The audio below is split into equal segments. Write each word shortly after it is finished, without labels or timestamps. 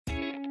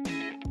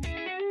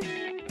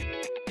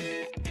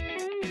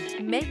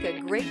Make a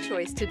great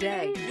choice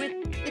today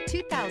with the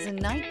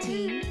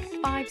 2019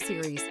 5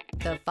 Series.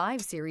 The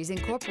 5 Series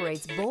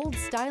incorporates bold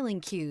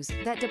styling cues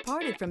that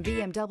departed from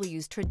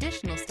BMW's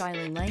traditional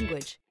styling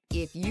language.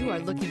 If you are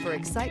looking for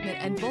excitement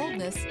and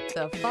boldness,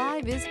 the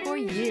 5 is for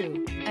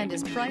you and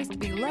is priced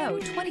below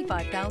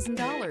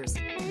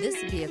 $25,000.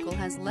 This vehicle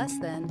has less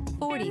than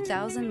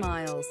 40,000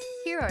 miles.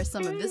 Here are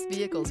some of this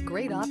vehicle's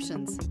great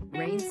options: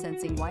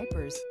 rain-sensing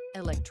wipers,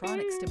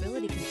 electronic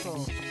stability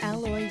control,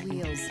 alloy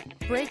wheels,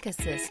 brake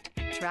assist,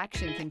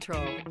 traction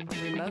control,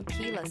 remote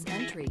keyless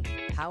entry,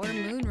 power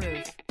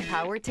moonroof,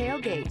 power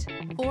tailgate,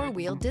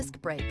 4-wheel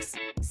disc brakes,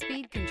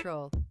 speed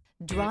control.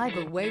 Drive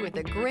away with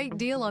a great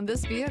deal on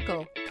this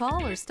vehicle.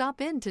 Call or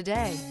stop in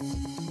today.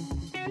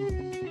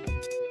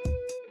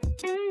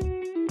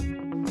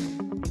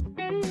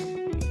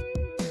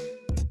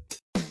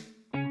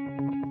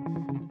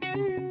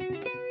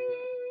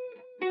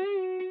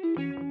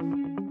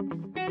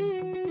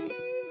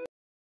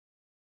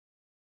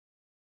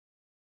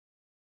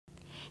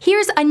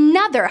 Here's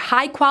another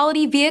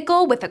high-quality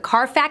vehicle with a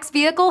Carfax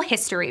Vehicle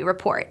History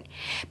Report.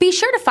 Be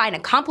sure to find a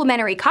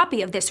complimentary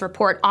copy of this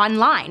report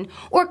online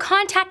or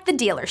contact the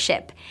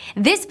dealership.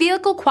 This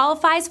vehicle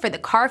qualifies for the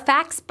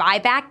Carfax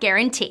Buyback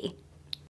Guarantee.